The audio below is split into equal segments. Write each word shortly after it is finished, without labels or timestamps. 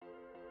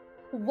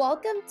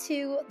Welcome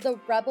to the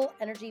Rebel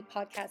Energy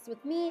Podcast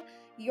with me,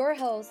 your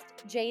host,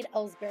 Jade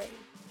Ellsbury.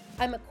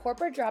 I'm a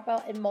corporate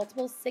dropout and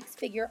multiple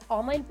six-figure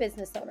online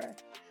business owner.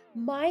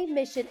 My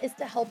mission is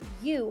to help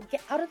you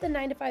get out of the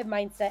 9-to-5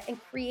 mindset and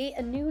create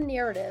a new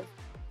narrative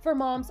for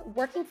moms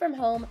working from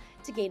home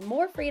to gain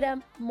more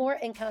freedom, more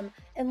income,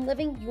 and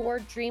living your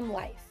dream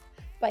life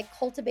by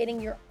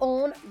cultivating your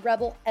own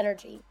rebel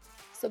energy.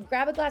 So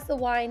grab a glass of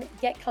wine,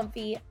 get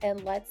comfy,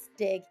 and let's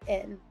dig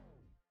in.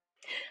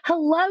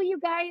 Hello, you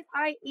guys.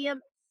 I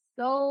am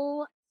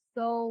so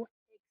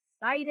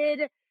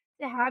excited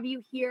to have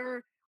you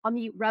here on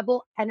the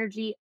Rebel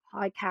Energy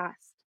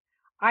podcast.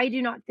 I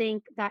do not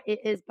think that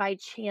it is by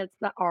chance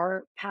that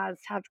our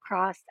paths have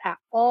crossed at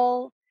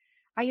all.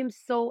 I am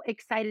so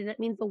excited. It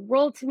means the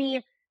world to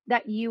me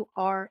that you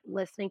are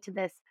listening to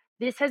this.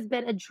 This has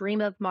been a dream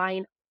of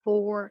mine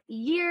for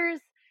years,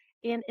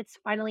 and it's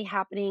finally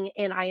happening.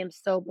 And I am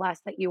so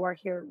blessed that you are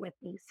here with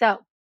me. So,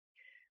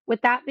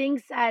 with that being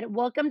said,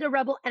 welcome to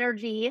Rebel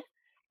Energy.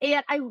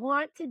 And I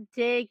want to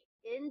dig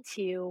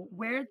into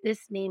where this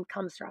name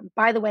comes from.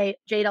 By the way,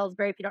 Jade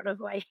Ellsbury, if you don't know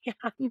who I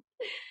am,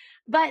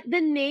 but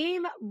the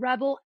name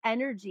Rebel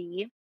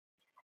Energy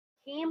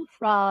came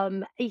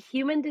from a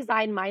human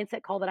design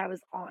mindset call that I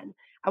was on.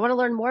 I want to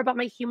learn more about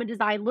my human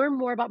design, learn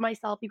more about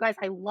myself. You guys,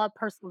 I love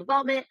personal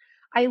development.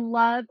 I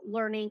love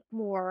learning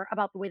more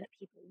about the way that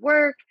people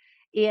work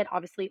and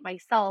obviously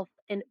myself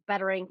and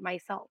bettering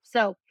myself.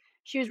 So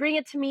she was reading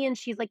it to me and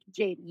she's like,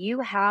 Jade, you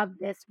have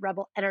this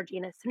rebel energy.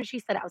 And as soon as she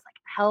said it, I was like,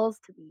 hells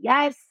to the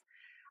yes.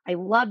 I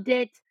loved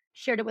it,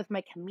 shared it with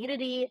my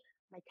community.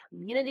 My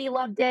community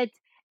loved it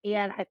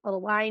and I felt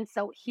aligned.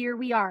 So here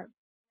we are.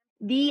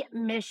 The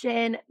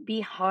mission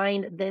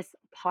behind this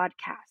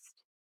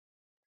podcast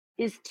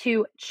is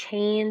to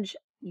change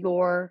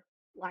your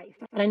life.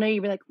 And I know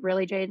you'd be like,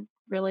 really, Jade?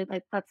 Really?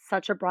 Like, that's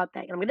such a broad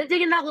thing. And I'm going to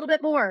dig into that a little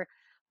bit more.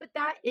 But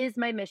that is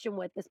my mission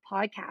with this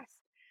podcast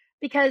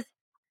because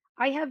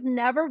I have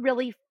never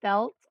really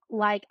felt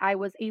like I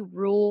was a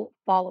rule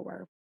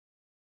follower.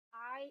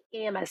 I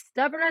am as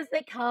stubborn as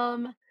they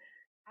come.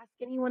 Ask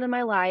anyone in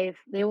my life,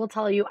 they will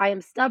tell you I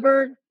am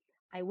stubborn.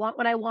 I want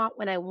what I want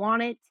when I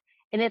want it.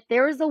 And if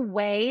there is a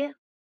way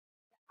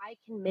I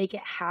can make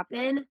it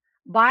happen,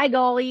 by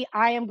golly,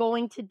 I am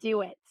going to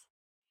do it.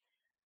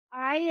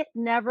 I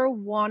never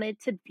wanted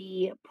to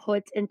be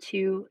put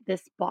into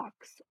this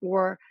box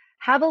or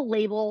have a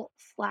label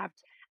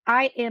slapped.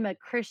 I am a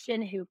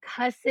Christian who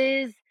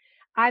cusses.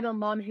 I'm a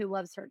mom who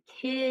loves her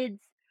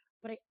kids,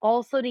 but I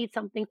also need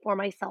something for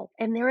myself.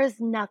 And there is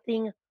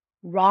nothing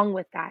wrong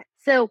with that.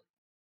 So,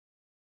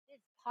 this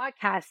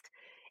podcast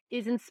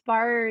is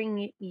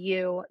inspiring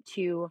you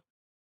to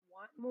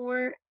want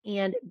more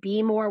and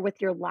be more with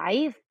your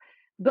life,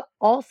 but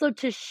also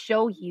to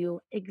show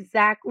you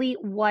exactly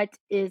what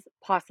is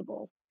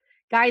possible.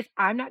 Guys,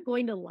 I'm not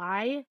going to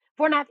lie.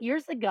 4.5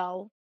 years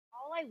ago,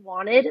 all I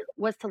wanted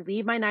was to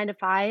leave my 9 to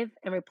 5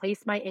 and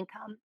replace my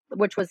income,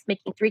 which was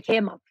making 3K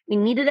a month. We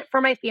needed it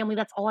for my family.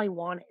 That's all I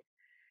wanted.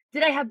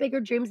 Did I have bigger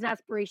dreams and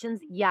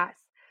aspirations? Yes.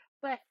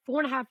 But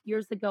 4.5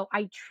 years ago,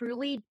 I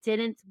truly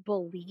didn't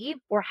believe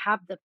or have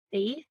the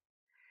faith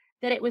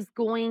that it was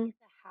going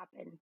to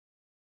happen.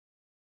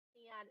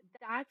 And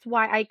that's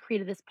why I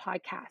created this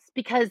podcast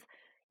because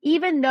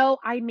even though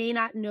I may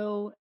not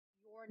know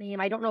your name,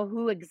 I don't know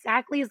who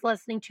exactly is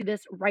listening to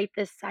this right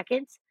this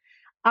second.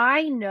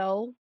 I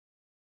know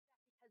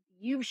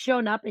you've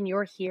shown up and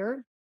you're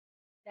here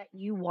that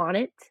you want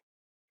it.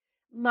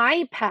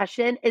 My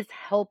passion is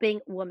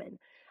helping women.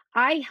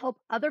 I help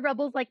other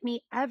rebels like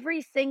me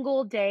every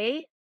single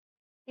day,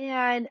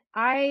 and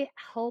I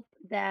help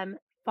them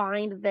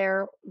find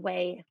their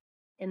way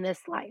in this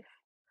life.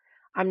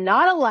 I'm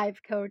not a life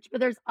coach, but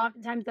there's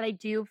oftentimes that I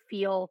do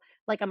feel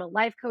like I'm a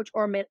life coach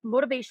or a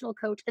motivational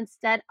coach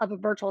instead of a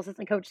virtual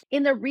assistant coach.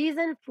 And the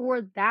reason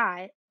for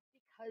that,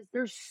 because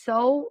there's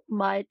so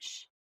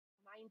much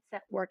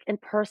mindset work and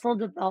personal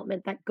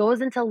development that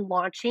goes into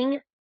launching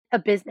a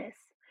business,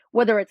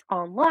 whether it's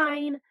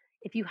online,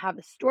 if you have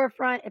a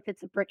storefront, if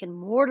it's a brick and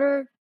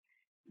mortar,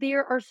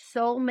 there are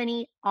so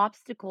many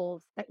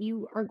obstacles that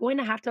you are going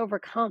to have to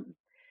overcome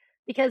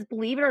because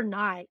believe it or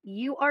not,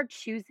 you are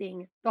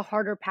choosing the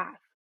harder path.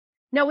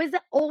 Now, is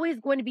it always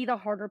going to be the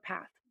harder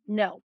path?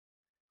 No.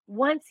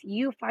 Once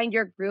you find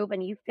your groove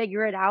and you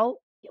figure it out,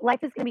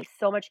 life is going to be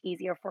so much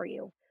easier for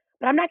you.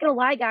 But I'm not going to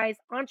lie, guys,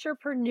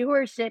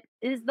 entrepreneurship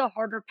is the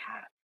harder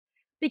path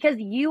because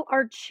you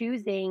are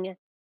choosing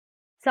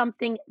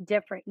something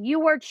different.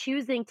 You are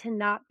choosing to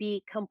not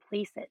be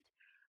complacent.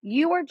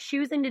 You are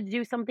choosing to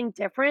do something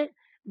different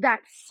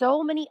that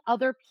so many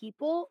other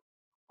people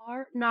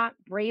are not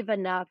brave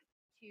enough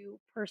to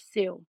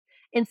pursue.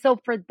 And so,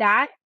 for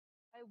that,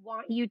 I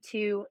want you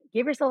to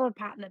give yourself a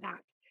pat in the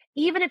back.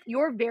 Even if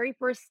your very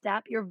first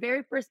step, your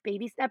very first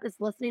baby step is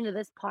listening to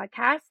this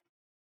podcast,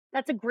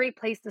 that's a great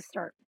place to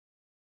start.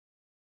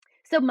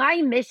 So,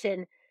 my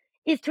mission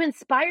is to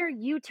inspire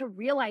you to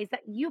realize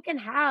that you can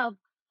have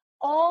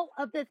all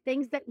of the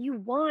things that you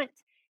want.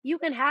 You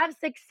can have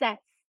success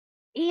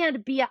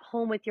and be at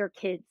home with your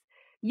kids.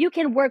 You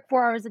can work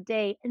 4 hours a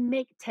day and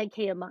make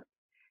 10K a month.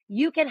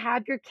 You can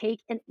have your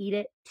cake and eat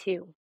it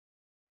too.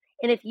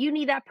 And if you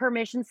need that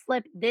permission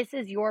slip, this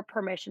is your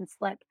permission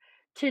slip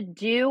to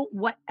do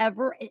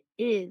whatever it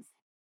is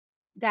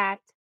that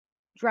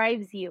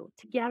drives you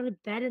to get out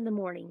of bed in the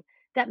morning,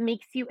 that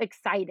makes you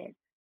excited.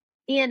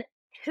 And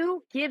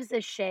who gives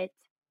a shit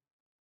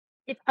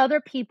if other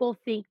people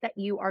think that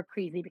you are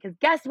crazy? Because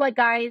guess what,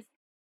 guys?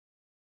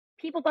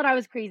 People thought I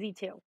was crazy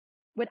too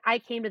when I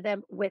came to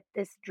them with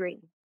this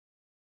dream.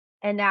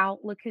 And now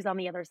look who's on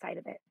the other side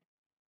of it.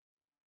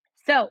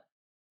 So,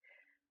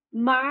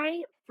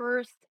 my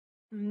first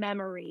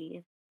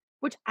memory,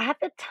 which at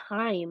the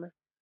time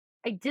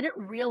I didn't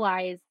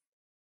realize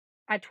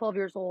at 12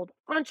 years old,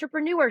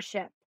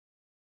 entrepreneurship,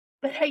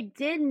 but I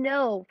did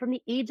know from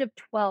the age of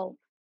 12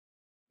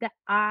 that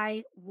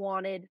I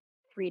wanted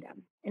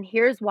freedom. And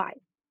here's why.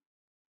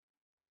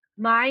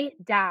 My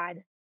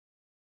dad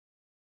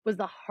was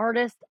the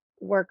hardest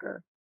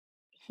worker.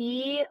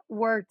 He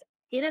worked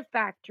in a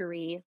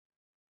factory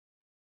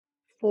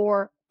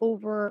for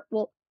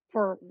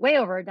for way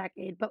over a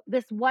decade, but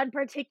this one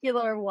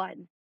particular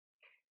one.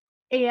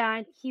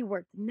 And he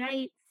worked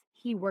nights,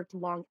 he worked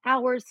long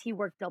hours, he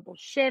worked double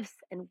shifts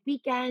and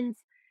weekends.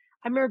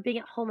 I remember being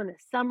at home in the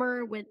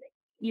summer when,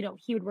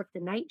 he would work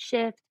the night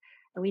shift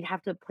and we'd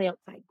have to play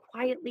outside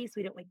quietly so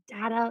we didn't wake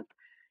dad up.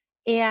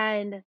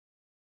 And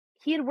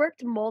he had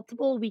worked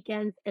multiple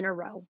weekends in a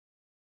row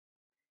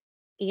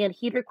and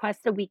he'd request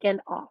a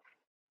weekend off.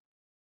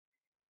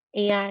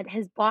 And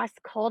his boss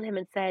called him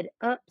and said,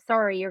 "Oh,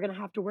 sorry, you're going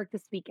to have to work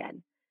this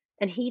weekend."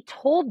 And he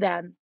told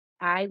them,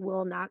 "I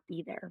will not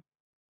be there."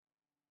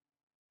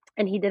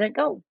 And he didn't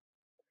go.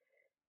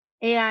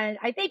 And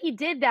I think he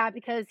did that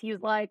because he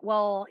was like,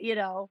 "Well,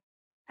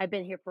 I've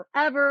been here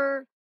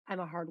forever. I'm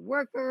a hard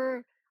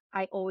worker.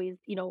 I always,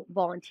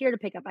 volunteer to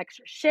pick up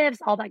extra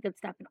shifts, all that good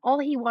stuff." And all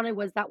he wanted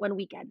was that one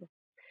weekend.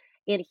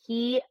 And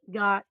he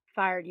got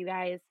fired, you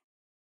guys.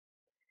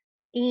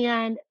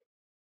 And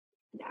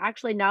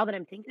actually, now that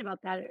I'm thinking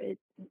about that, it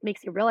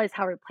makes you realize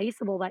how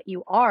replaceable that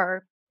you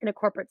are in a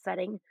corporate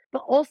setting.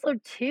 But also,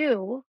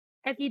 too,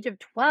 at the age of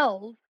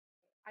 12,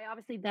 I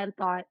obviously then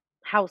thought,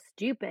 how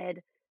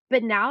stupid.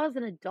 But now as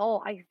an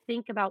adult, I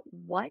think about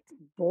what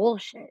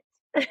bullshit,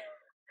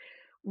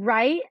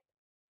 right?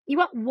 You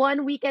want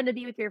one weekend to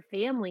be with your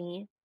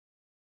family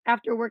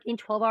after working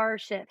 12-hour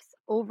shifts,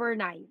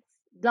 overnights,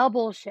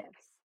 double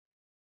shifts,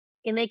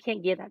 and they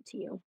can't give that to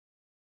you.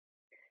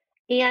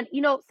 And,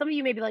 some of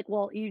you may be like,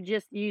 well, you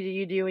do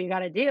what you got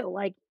to do.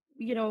 Like,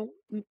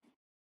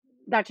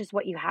 that's just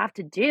what you have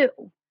to do.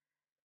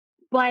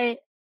 But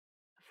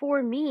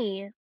for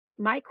me,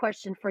 my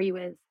question for you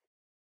is,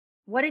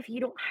 what if you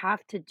don't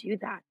have to do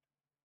that?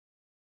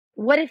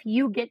 What if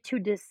you get to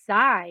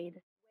decide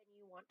when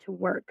you want to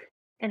work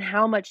and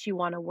how much you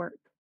want to work?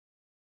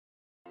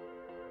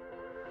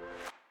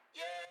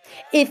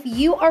 If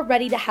you are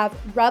ready to have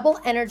rebel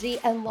energy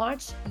and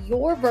launch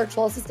your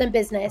virtual assistant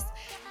business,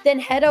 then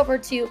head over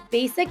to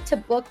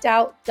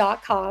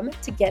basictobooked.out.com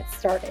to get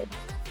started.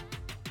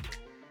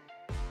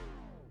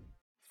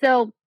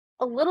 So,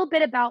 a little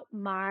bit about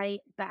my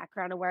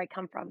background and where I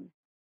come from.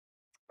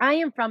 I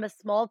am from a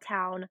small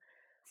town,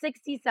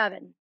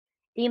 67.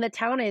 And the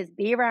town is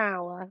Beaver,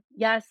 Iowa.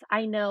 Yes,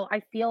 I know. I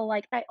feel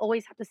like I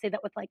always have to say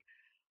that with like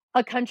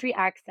a country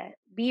accent.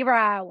 Beaver,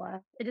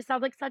 Iowa. It just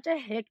sounds like such a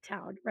hick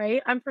town,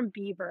 right? I'm from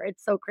Beaver.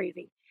 It's so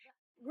crazy.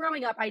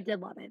 Growing up, I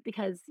did love it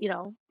because,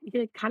 you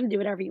could kind of do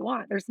whatever you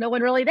want. There's no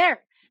one really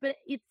there. But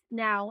it's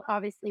now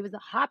obviously it was a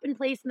hopping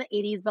place in the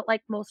 80s, but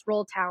like most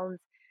rural towns,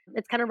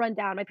 it's kind of run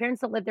down. My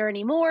parents don't live there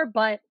anymore,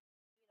 but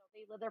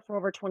they lived there for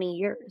over 20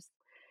 years.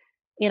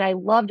 And I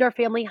loved our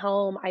family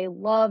home. I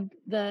loved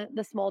the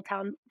small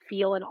town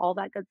feel and all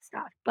that good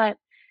stuff. But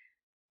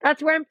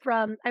that's where I'm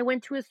from. I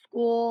went to a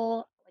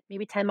school like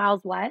maybe 10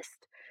 miles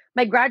west.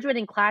 My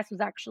graduating class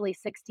was actually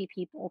 60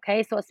 people,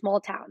 okay? So a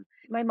small town.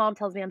 My mom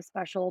tells me I'm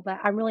special, but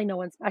I'm really no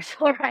one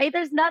special, right?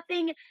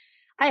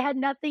 I had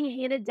nothing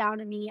handed down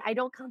to me. I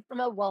don't come from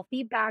a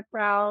wealthy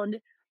background.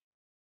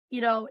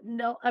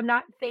 No, I'm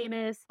not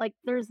famous. Like,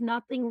 there's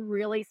nothing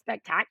really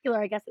spectacular,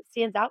 I guess, it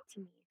stands out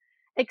to me,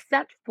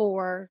 except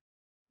for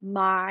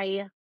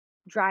my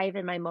drive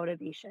and my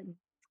motivation.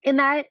 And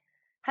that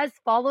has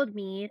followed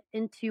me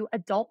into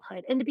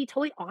adulthood. And to be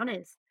totally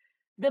honest,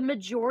 the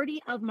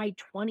majority of my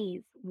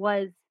 20s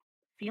was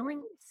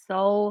feeling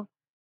so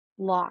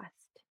lost.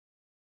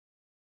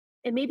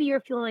 And maybe you're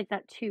feeling like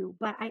that too,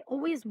 but I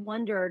always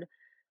wondered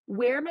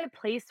where my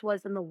place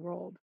was in the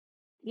world.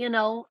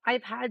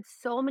 I've had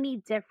so many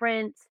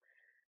different,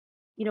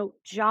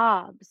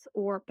 jobs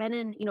or been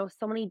in,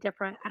 so many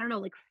different, I don't know,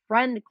 like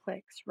friend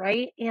cliques,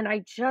 right? And I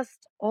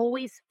just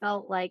always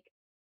felt like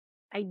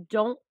I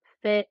don't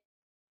fit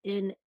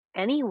in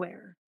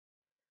anywhere.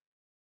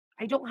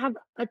 I don't have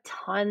a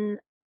ton,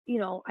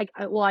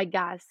 I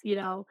guess,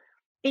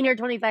 in your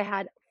 20s I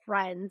had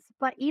friends,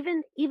 but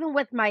even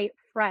with my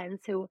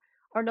friends who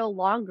are no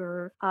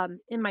longer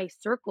in my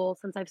circle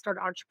since I've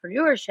started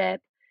entrepreneurship,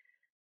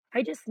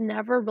 I just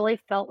never really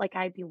felt like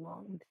I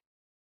belonged.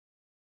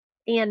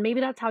 And maybe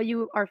that's how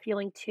you are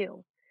feeling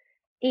too.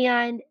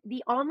 And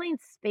the online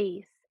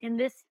space and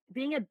this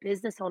being a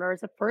business owner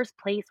is the first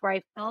place where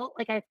I felt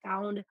like I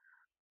found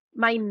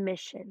my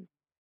mission,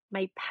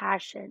 my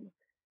passion,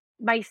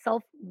 my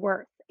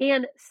self-worth.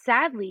 And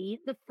sadly,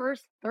 the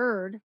first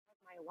third of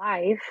my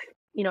life,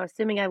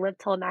 assuming I live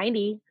till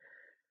 90,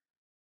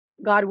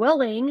 God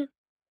willing,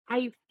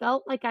 I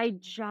felt like I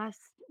just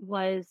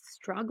was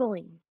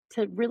struggling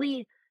to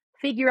really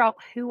figure out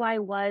who I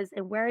was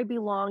and where I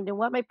belonged and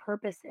what my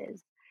purpose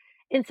is.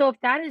 And so if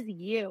that is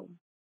you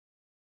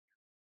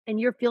and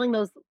you're feeling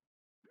those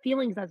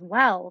feelings as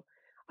well,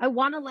 I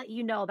want to let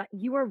you know that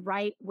you are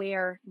right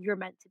where you're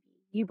meant to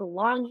be. You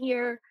belong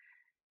here,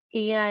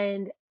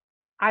 and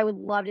I would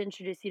love to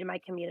introduce you to my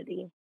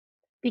community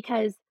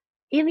because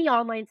in the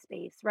online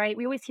space, right,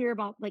 we always hear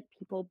about like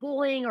people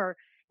bullying or,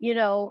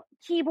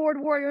 keyboard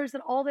warriors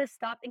and all this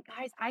stuff. And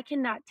guys, I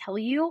cannot tell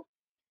you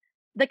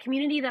the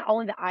community not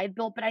only that I've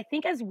built, but I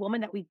think as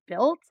women that we've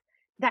built,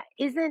 that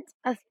isn't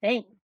a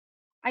thing.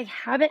 I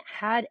haven't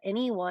had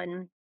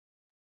anyone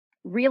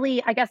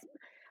really, I guess,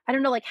 I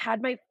don't know, like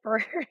had my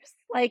first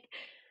like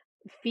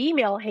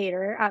female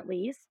hater at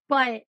least,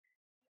 but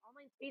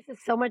online space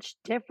is so much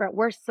different.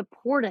 We're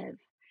supportive.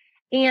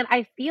 And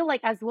I feel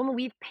like as women,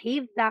 we've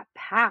paved that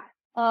path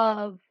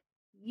of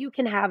you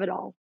can have it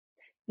all.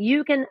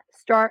 You can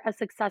start a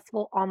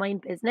successful online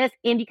business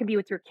and you can be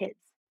with your kids.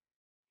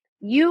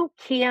 You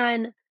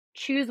can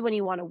choose when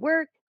you want to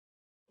work.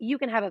 You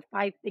can have a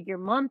 5-figure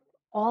month,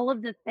 all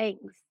of the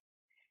things.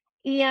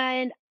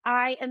 And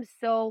I am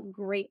so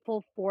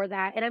grateful for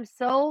that. And I'm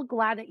so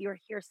glad that you're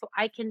here so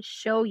I can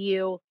show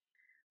you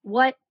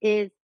what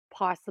is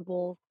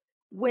possible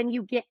when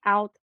you get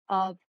out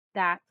of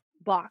that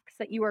box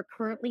that you are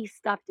currently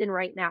stuffed in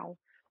right now,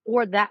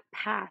 or that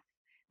path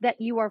that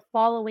you are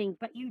following,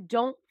 but you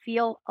don't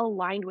feel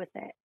aligned with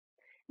it.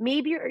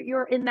 Maybe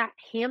you're in that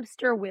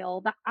hamster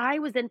wheel that I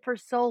was in for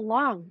so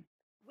long,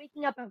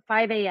 waking up at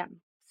 5 a.m.,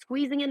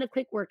 squeezing in a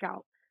quick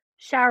workout,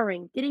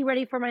 showering, getting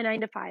ready for my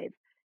 9 to 5,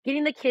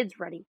 getting the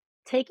kids ready,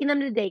 taking them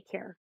to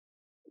daycare,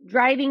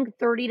 driving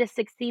 30 to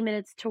 60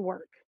 minutes to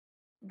work,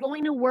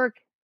 going to work,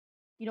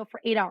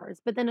 for 8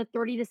 hours, but then a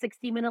 30 to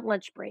 60-minute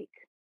lunch break,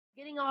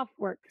 getting off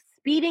work,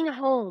 speeding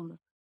home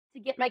to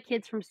get my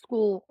kids from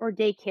school or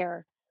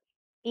daycare,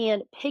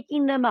 and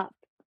picking them up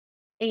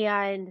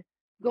and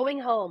going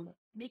home,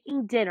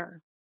 making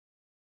dinner,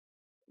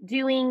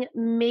 doing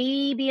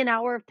maybe an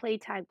hour of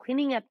playtime,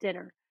 cleaning up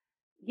dinner,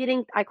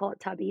 getting, I call it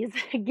tubbies,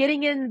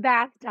 getting in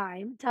bath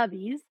time,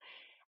 tubbies,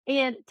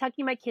 and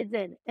tucking my kids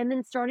in, and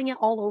then starting it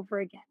all over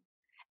again.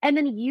 And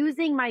then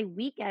using my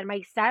weekend,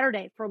 my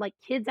Saturday for like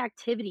kids'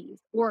 activities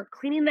or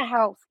cleaning the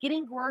house,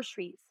 getting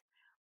groceries,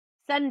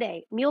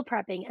 Sunday, meal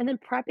prepping, and then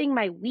prepping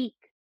my week,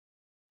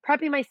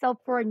 prepping myself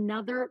for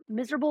another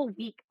miserable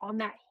week on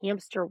that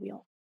hamster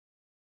wheel.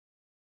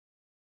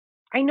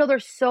 I know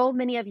there's so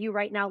many of you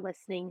right now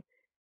listening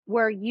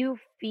where you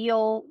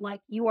feel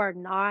like you are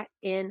not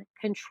in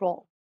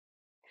control.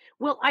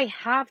 Well, I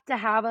have to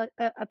have a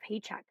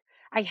paycheck.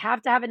 I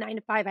have to have a 9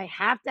 to 5. I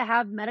have to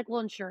have medical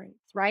insurance,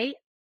 right?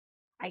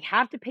 I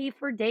have to pay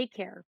for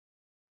daycare.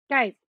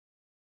 Guys,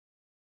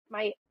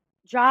 my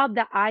job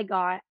that I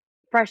got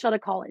fresh out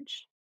of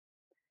college,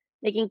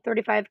 making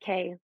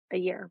 35K a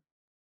year,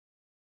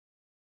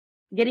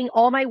 getting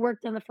all my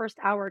work done the first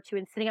hour or two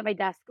and sitting at my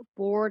desk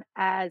bored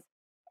as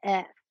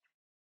F,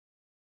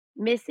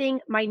 missing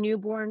my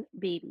newborn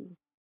baby,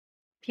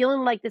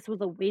 feeling like this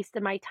was a waste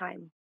of my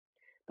time.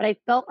 But I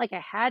felt like I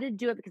had to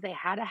do it because I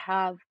had to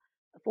have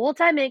a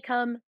full-time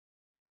income.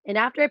 And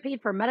after I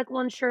paid for medical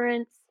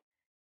insurance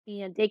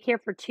and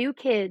daycare for 2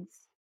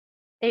 kids,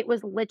 it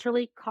was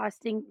literally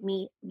costing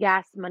me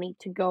gas money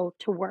to go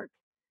to work.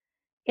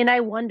 And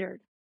I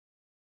wondered,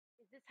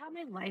 is this how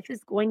my life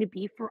is going to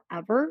be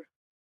forever?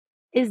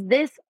 Is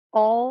this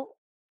all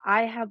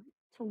I have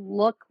to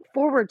look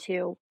forward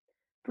to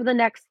for the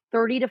next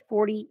 30 to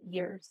 40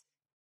 years?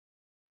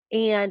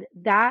 And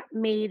that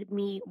made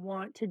me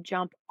want to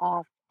jump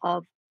off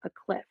of a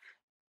cliff.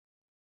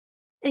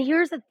 And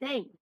here's the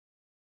thing,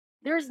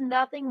 there's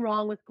nothing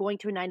wrong with going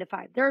to a 9 to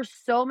 5. There are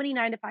so many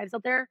 9 to 5s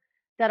out there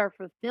that are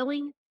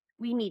fulfilling.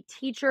 We need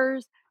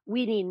teachers,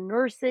 we need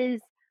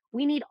nurses,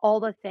 we need all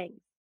the things.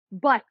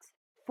 But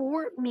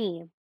for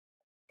me,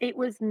 it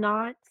was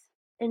not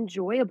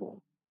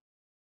enjoyable.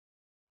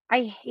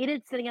 I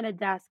hated sitting at a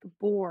desk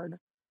bored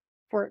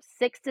for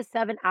 6 to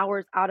 7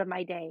 hours out of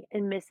my day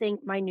and missing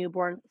my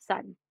newborn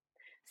son.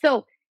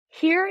 So,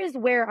 here is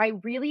where I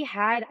really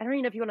had, I don't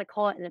even know if you wanna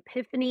call it an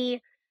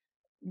epiphany,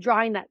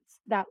 drawing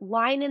that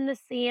line in the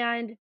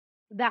sand,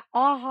 that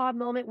aha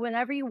moment,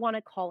 whatever you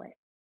wanna call it.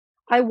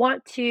 I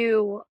want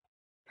to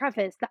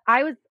preface that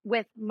I was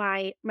with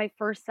my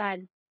first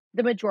son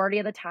the majority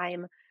of the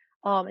time,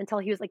 until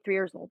he was, like, 3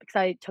 years old because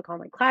I took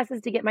online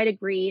classes to get my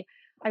degree.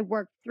 I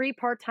worked 3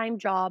 part-time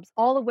jobs,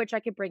 all of which I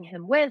could bring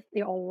him with.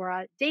 They all were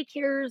at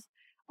daycares,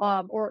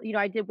 or,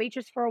 I did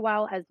waitress for a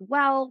while as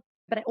well,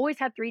 but I always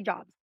had 3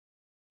 jobs.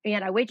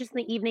 and I waitress in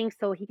the evening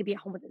so he could be at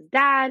home with his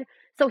dad.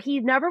 So he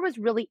never was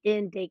really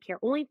in daycare,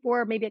 only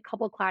for maybe a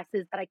couple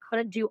classes that I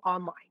couldn't do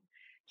online.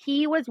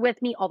 He was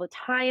with me all the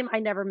time. I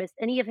never missed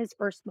any of his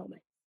first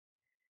moments.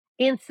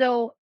 And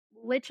so,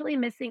 literally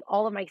missing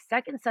all of my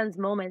second son's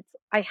moments,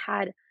 I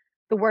had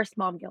the worst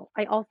mom guilt.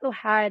 I also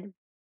had,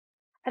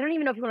 I don't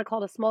even know if you want to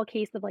call it a small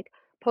case of like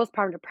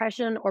postpartum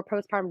depression or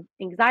postpartum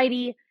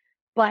anxiety,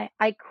 but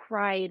I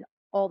cried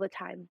all the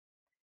time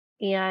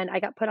and I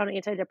got put on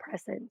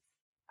antidepressants.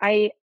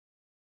 I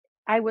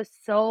I was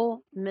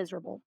so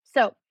miserable.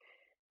 So,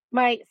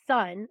 my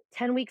son,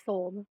 10 weeks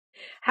old,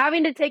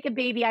 having to take a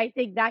baby, I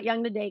think, that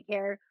young to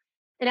daycare,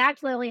 and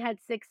actually only had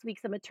 6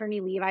 weeks of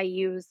maternity leave. I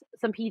used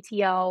some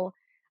PTO,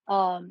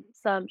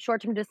 some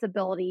short-term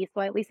disability,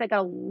 so at least I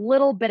got a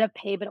little bit of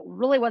pay, but it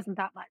really wasn't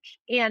that much.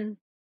 And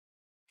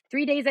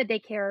 3 days at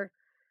daycare,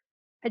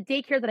 a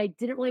daycare that I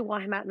didn't really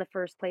want him at in the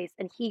first place,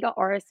 and he got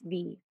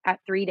RSV at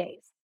 3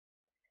 days.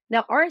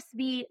 Now,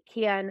 RSV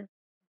can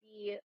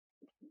be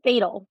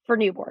fatal for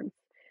newborns.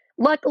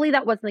 Luckily,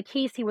 that wasn't the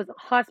case. He wasn't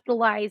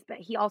hospitalized, but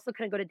he also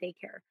couldn't go to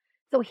daycare.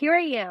 So here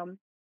I am,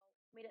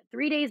 made it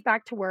 3 days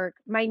back to work.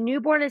 My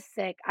newborn is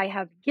sick. I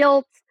have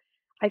guilt.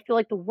 I feel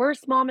like the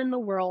worst mom in the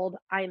world.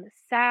 I'm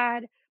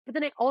sad, but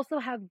then I also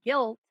have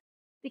guilt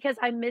because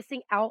I'm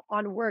missing out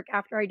on work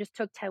after I just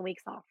took 10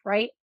 weeks off,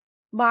 right?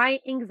 My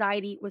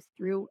anxiety was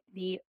through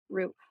the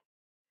roof.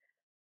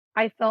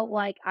 I felt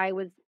like I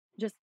was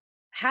just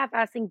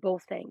half-assing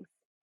both things.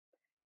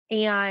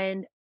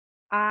 And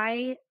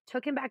I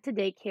took him back to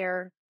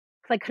daycare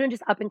because I couldn't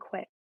just up and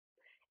quit.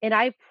 And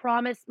I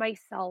promised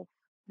myself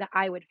that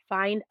I would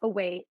find a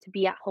way to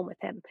be at home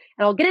with him.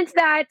 And I'll get into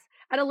that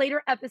at a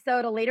later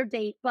episode, a later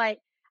date. But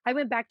I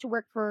went back to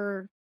work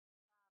for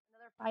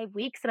another 5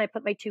 weeks and I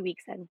put my 2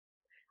 weeks in.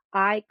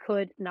 I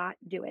could not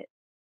do it.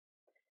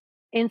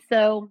 And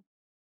so,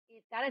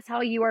 if that is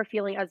how you are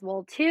feeling as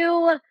well,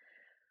 too,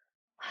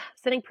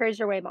 sending prayers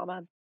your way,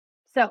 mama.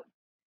 So,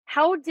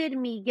 how did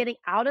me getting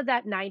out of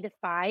that 9 to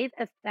 5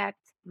 affect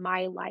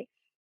my life?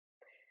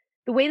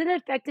 The way that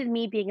it affected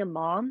me being a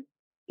mom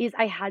is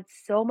I had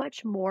so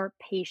much more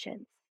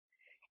patience.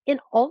 And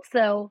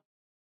also,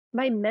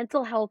 my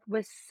mental health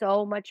was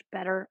so much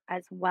better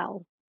as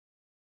well.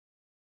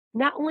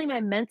 Not only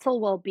my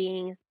mental well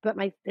being, but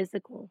my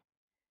physical.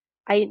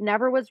 I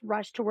never was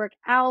rushed to work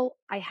out.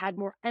 I had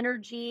more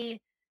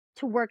energy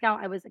to work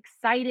out. I was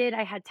excited.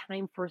 I had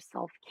time for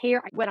self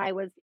care when I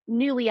was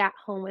newly at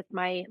home with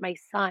my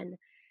son.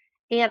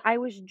 And I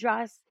was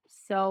just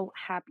so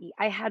happy.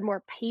 I had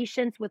more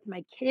patience with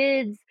my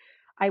kids.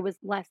 I was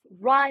less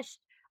rushed.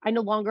 I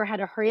no longer had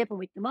to hurry up and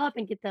wake them up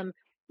and get them,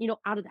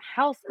 out of the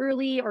house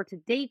early or to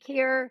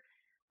daycare.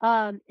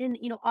 And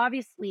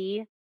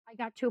obviously, I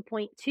got to a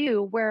point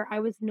too where I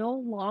was no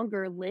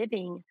longer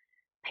living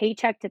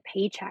paycheck to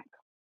paycheck.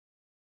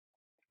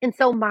 And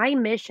so, my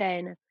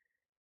mission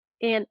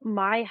and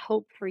my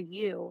hope for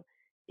you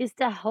is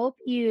to help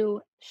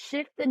you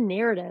shift the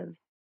narrative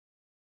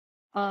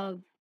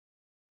of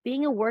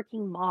being a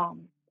working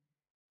mom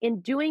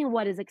in doing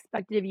what is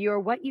expected of you or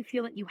what you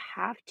feel that you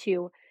have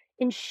to,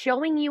 in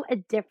showing you a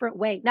different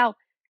way. Now,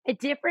 a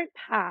different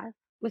path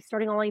with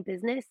starting online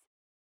business,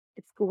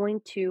 it's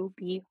going to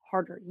be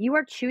harder. You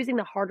are choosing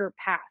the harder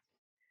path.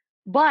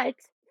 But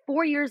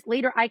 4 years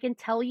later, I can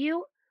tell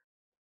you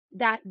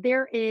that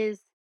there is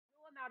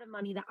no amount of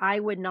money that I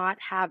would not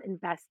have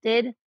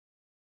invested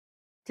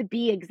to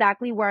be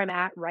exactly where I'm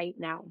at right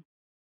now.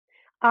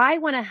 I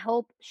want to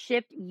help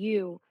shift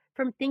you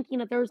from thinking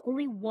that there's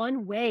only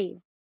one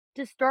way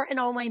to start an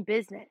online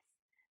business,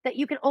 that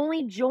you can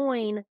only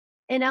join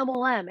an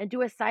MLM and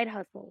do a side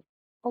hustle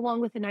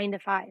along with a 9 to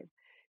 5,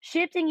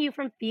 shifting you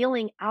from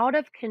feeling out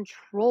of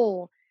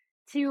control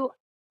to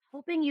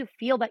helping you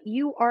feel that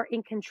you are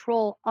in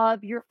control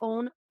of your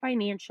own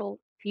financial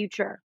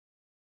future.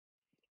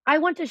 I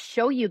want to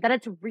show you that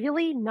it's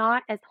really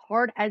not as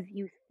hard as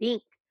you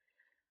think.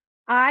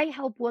 I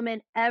help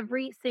women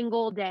every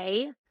single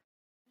day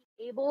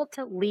able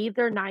to leave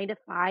their 9 to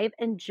 5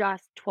 in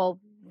just 12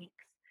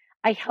 weeks.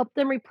 I help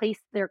them replace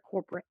their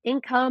corporate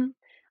income.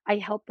 I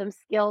help them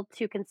scale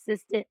to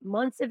consistent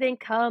months of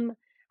income,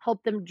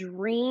 help them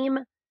dream,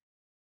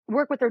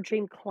 work with their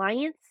dream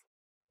clients.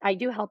 I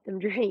do help them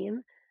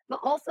dream, but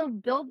also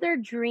build their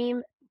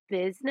dream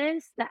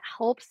business that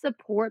helps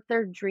support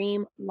their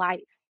dream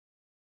life.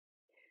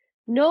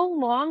 No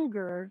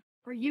longer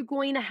are you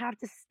going to have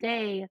to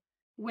stay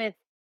with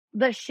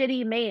the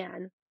shitty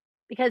man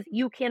because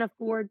you can't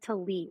afford to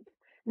leave.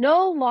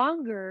 No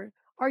longer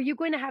are you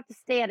going to have to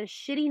stay at a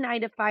shitty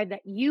 9 to 5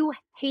 that you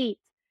hate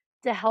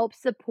to help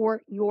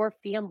support your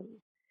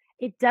family.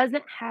 It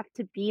doesn't have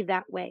to be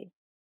that way,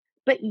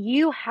 but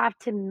you have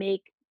to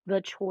make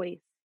the choice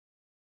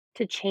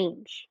to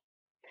change.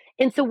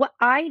 And so, what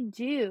I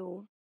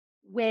do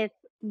with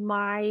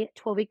my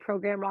 12-week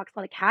program,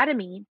 Rockstar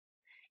Academy,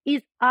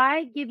 is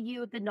I give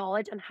you the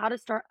knowledge on how to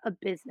start a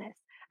business.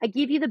 I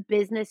give you the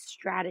business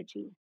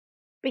strategy.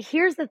 But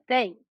here's the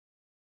thing,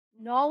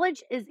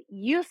 knowledge is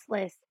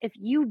useless if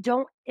you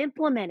don't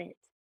implement it.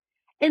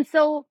 And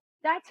so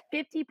That's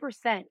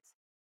 50%.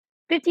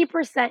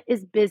 50%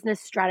 is business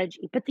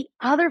strategy, but the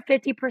other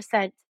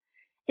 50%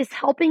 is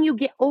helping you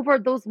get over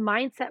those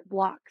mindset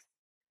blocks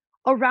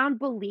around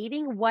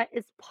believing what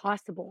is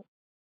possible.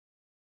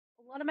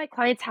 A lot of my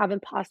clients have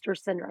imposter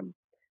syndrome,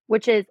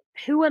 which is,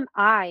 who am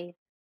I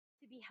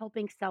to be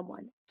helping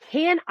someone?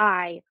 Can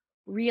I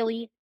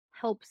really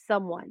help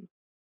someone?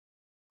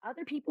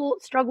 Other people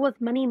struggle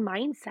with money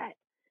mindset.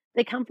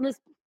 They come from this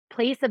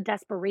place of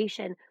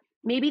desperation.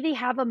 Maybe they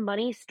have a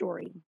money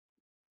story.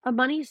 A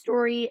money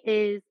story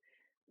is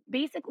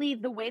basically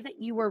the way that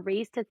you were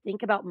raised to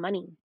think about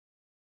money.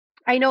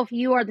 I know if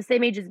you are the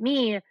same age as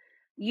me,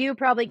 you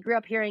probably grew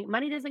up hearing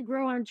money doesn't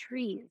grow on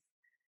trees.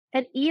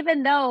 And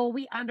even though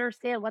we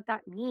understand what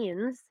that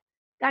means,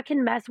 that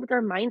can mess with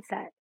our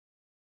mindset.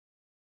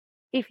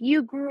 If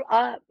you grew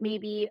up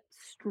maybe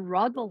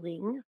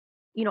struggling,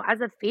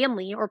 as a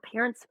family or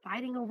parents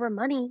fighting over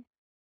money,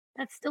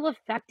 that's still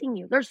affecting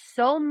you. There's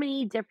so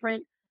many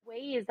different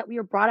ways that we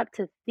are brought up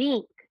to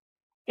think.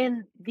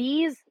 And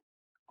these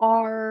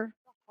are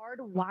the hard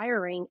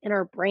wiring in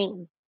our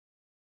brain.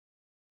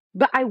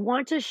 But I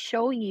want to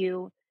show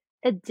you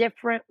a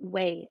different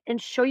way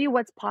and show you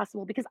what's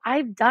possible because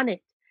I've done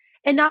it.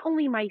 And not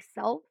only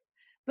myself,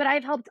 but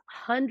I've helped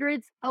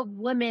hundreds of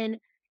women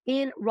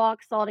in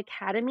Rock Solid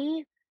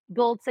Academy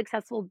build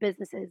successful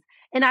businesses.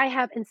 And I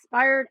have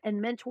inspired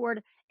and mentored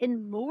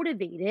and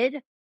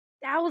motivated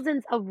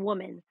thousands of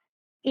women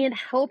and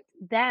helped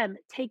them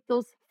take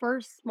those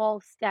first small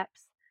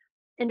steps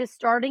into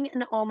starting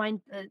an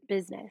online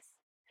business.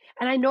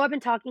 And I know I've been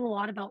talking a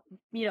lot about,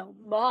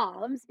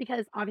 moms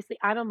because obviously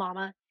I'm a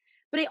mama,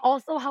 but I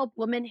also help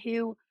women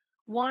who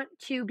want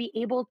to be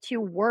able to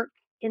work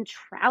and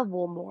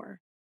travel more.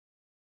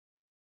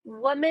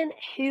 Women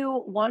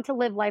who want to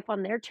live life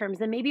on their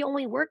terms and maybe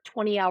only work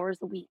 20 hours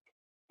a week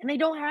and they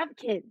don't have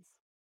kids.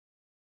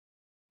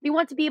 They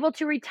want to be able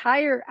to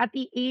retire at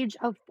the age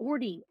of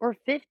 40 or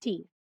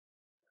 50.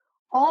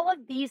 All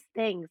of these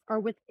things are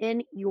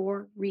within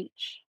your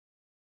reach.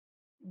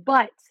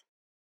 But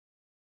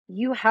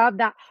you have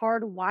that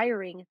hard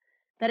wiring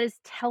that is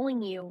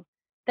telling you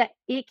that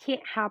it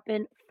can't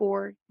happen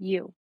for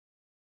you.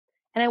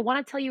 And I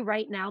want to tell you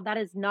right now, that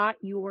is not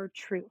your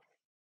truth.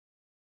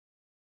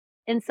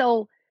 And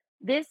so,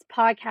 this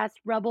podcast,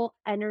 Rebel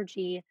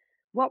Energy,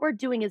 what we're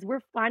doing is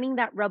we're finding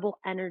that rebel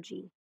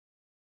energy.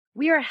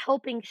 We are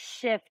helping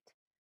shift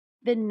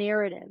the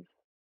narrative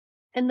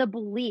and the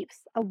beliefs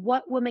of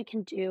what women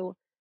can do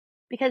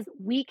because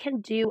we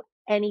can do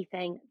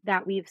anything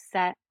that we've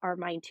set our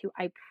mind to.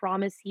 I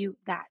promise you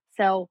that.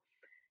 So,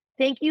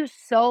 thank you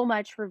so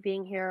much for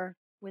being here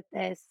with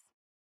this.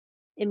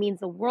 It means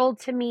the world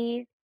to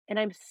me, and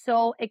I'm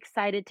so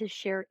excited to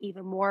share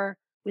even more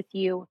with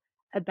you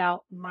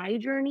about my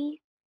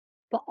journey,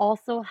 but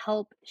also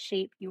help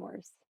shape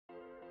yours.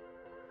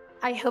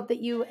 I hope that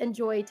you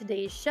enjoyed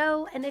today's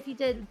show, and if you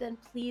did, then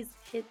please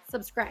hit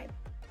subscribe.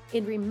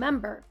 And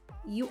remember,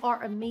 you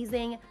are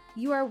amazing,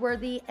 you are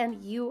worthy,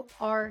 and you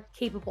are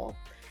capable.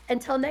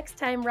 Until next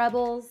time,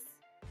 Rebels.